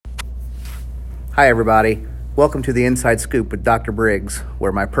Hi, everybody. Welcome to the Inside Scoop with Dr. Briggs,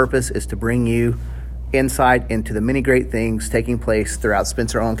 where my purpose is to bring you insight into the many great things taking place throughout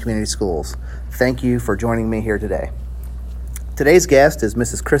Spencer-owned community schools. Thank you for joining me here today. Today's guest is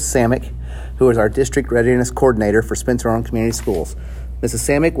Mrs. Chris Samick, who is our District Readiness Coordinator for Spencer-owned community schools. Mrs.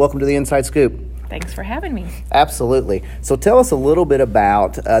 Samick, welcome to the Inside Scoop. Thanks for having me. Absolutely. So tell us a little bit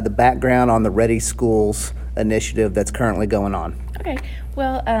about the background on the Ready Schools initiative that's currently going on. Okay.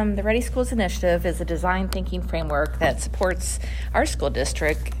 Well, the Ready Schools Initiative is a design thinking framework that supports our school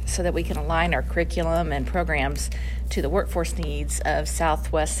district so that we can align our curriculum and programs to the workforce needs of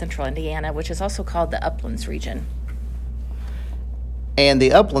Southwest Central Indiana, which is also called the Uplands region. And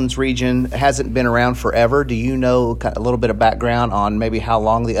the Uplands region hasn't been around forever. Do you know a little bit of background on maybe how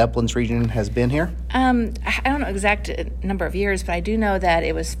long the Uplands region has been here? I don't know exact number of years, but I do know that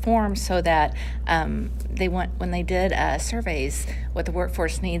it was formed so that when they did surveys with the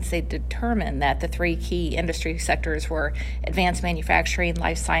workforce needs, they determined that the three key industry sectors were advanced manufacturing,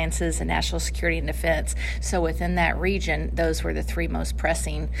 life sciences, and national security and defense. So within that region, those were the three most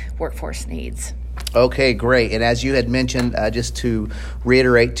pressing workforce needs. Okay, great. And as you had mentioned, just to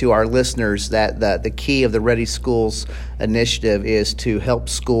reiterate to our listeners that the key of the Ready Schools initiative is to help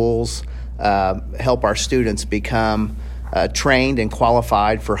schools, help our students become trained and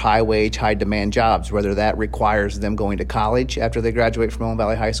qualified for high-wage, high-demand jobs, whether that requires them going to college after they graduate from Ellen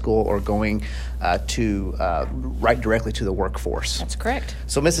Valley High School or going right directly to the workforce. That's correct.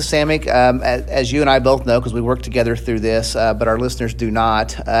 So, Mrs. Samick, as you and I both know, because we work together through this, but our listeners do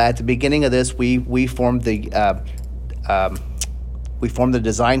not, at the beginning of this, we formed the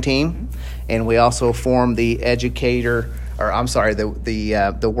design team, and we also formed the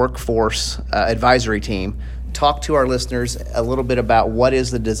the workforce advisory team. Talk to our listeners a little bit about what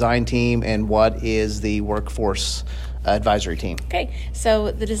is the design team and what is the workforce advisory team. Okay, so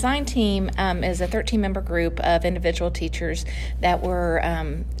the design team is a 13-member group of individual teachers that were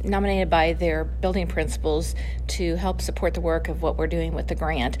nominated by their building principals to help support the work of what we're doing with the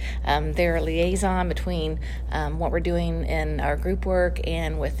grant. They're a liaison between what we're doing in our group work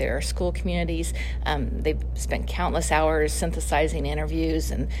and with their school communities. They've spent countless hours synthesizing interviews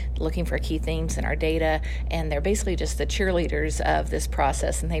and looking for key themes in our data, and they're basically just the cheerleaders of this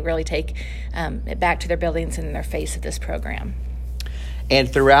process, and they really take it back to their buildings and in their face of this program. And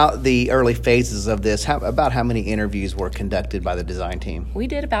throughout the early phases of this, about how many interviews were conducted by the design team? We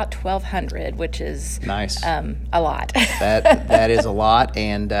did about 1,200, which is nice. A lot. that is a lot,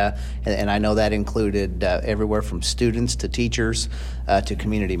 and I know that included everywhere from students to teachers to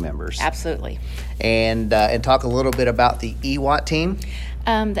community members. Absolutely. And talk a little bit about the EWAT team.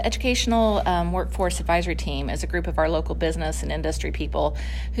 The Educational Workforce Advisory Team is a group of our local business and industry people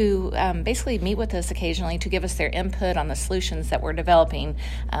who basically meet with us occasionally to give us their input on the solutions that we're developing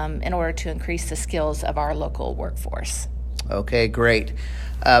in order to increase the skills of our local workforce. Okay, great.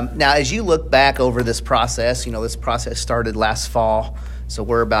 Now, as you look back over this process, this process started last fall, so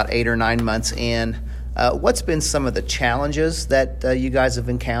we're about 8 or 9 months in. What's been some of the challenges that you guys have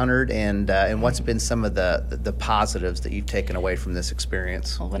encountered, and what's been some of the positives that you've taken away from this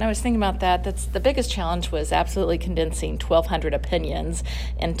experience? Well, when I was thinking about that's the biggest challenge was absolutely condensing 1,200 opinions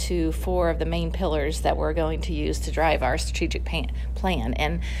into 4 of the main pillars that we're going to use to drive our strategic plan.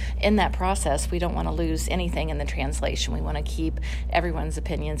 And in that process, we don't want to lose anything in the translation. We want to keep everyone's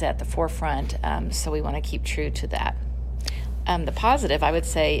opinions at the forefront, so we want to keep true to that. The positive, I would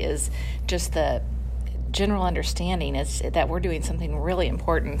say, is just the general understanding is that we're doing something really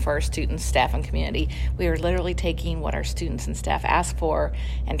important for our students, staff, and community. We are literally taking what our students and staff ask for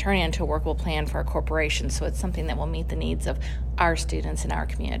and turning it into a workable plan for our corporation, so it's something that will meet the needs of our students in our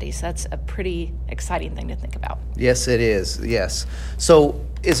community. So that's a pretty exciting thing to think about. Yes, it is. Yes. So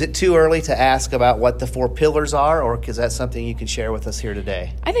is it too early to ask about what the 4 pillars are, or is that something you can share with us here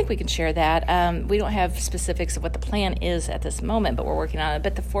today? I think we can share that. We don't have specifics of what the plan is at this moment, but we're working on it.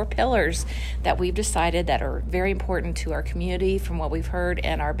 But the 4 pillars that we've decided that are very important to our community from what we've heard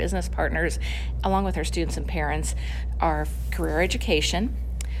and our business partners, along with our students and parents, are career education,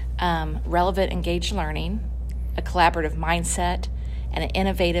 relevant engaged learning, a collaborative mindset, and an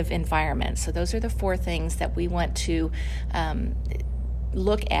innovative environment. So those are the 4 things that we want to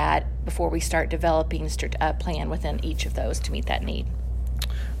look at before we start developing a plan within each of those to meet that need.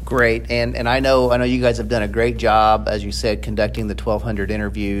 Great, and I know you guys have done a great job, as you said, conducting the 1,200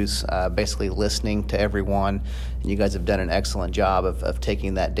 interviews, basically listening to everyone. And you guys have done an excellent job of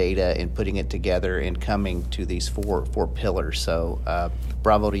taking that data and putting it together and coming to these four pillars. So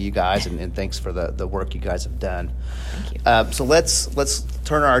bravo to you guys, and thanks for the work you guys have done. Thank you. So let's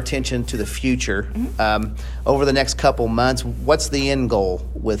turn our attention to the future. Over the next couple months, what's the end goal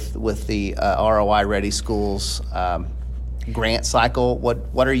with the ROI Ready Schools grant cycle?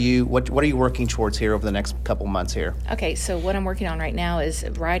 What are you working towards here over the next couple months here? Okay, so what I'm working on right now is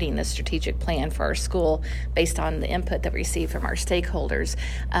writing the strategic plan for our school based on the input that we receive from our stakeholders.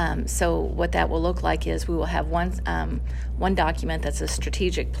 So what that will look like is we will have one document that's a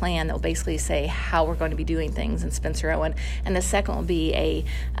strategic plan that will basically say how we're going to be doing things in Spencer Owen, and the second will be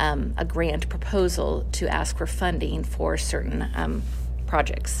a grant proposal to ask for funding for certain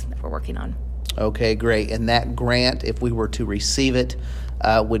projects that we're working on. Okay, great. And that grant, if we were to receive it,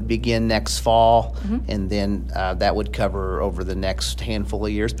 would begin next fall, and then that would cover over the next handful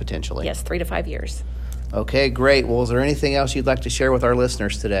of years potentially. Yes, 3 to 5 years. Okay, great. Well, is there anything else you'd like to share with our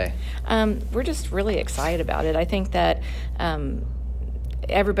listeners today? We're just really excited about it. I think that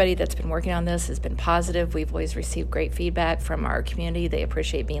everybody that's been working on this has been positive. We've always received great feedback from our community. They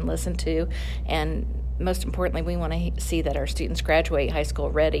appreciate being listened to, and most importantly, we want to see that our students graduate high school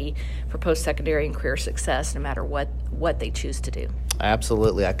ready for post-secondary and career success, no matter what they choose to do.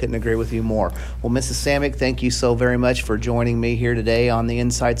 Absolutely. I couldn't agree with you more. Well, Mrs. Samick, thank you so very much for joining me here today on the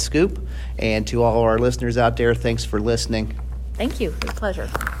Inside Scoop. And to all of our listeners out there, thanks for listening. Thank you. It was a pleasure.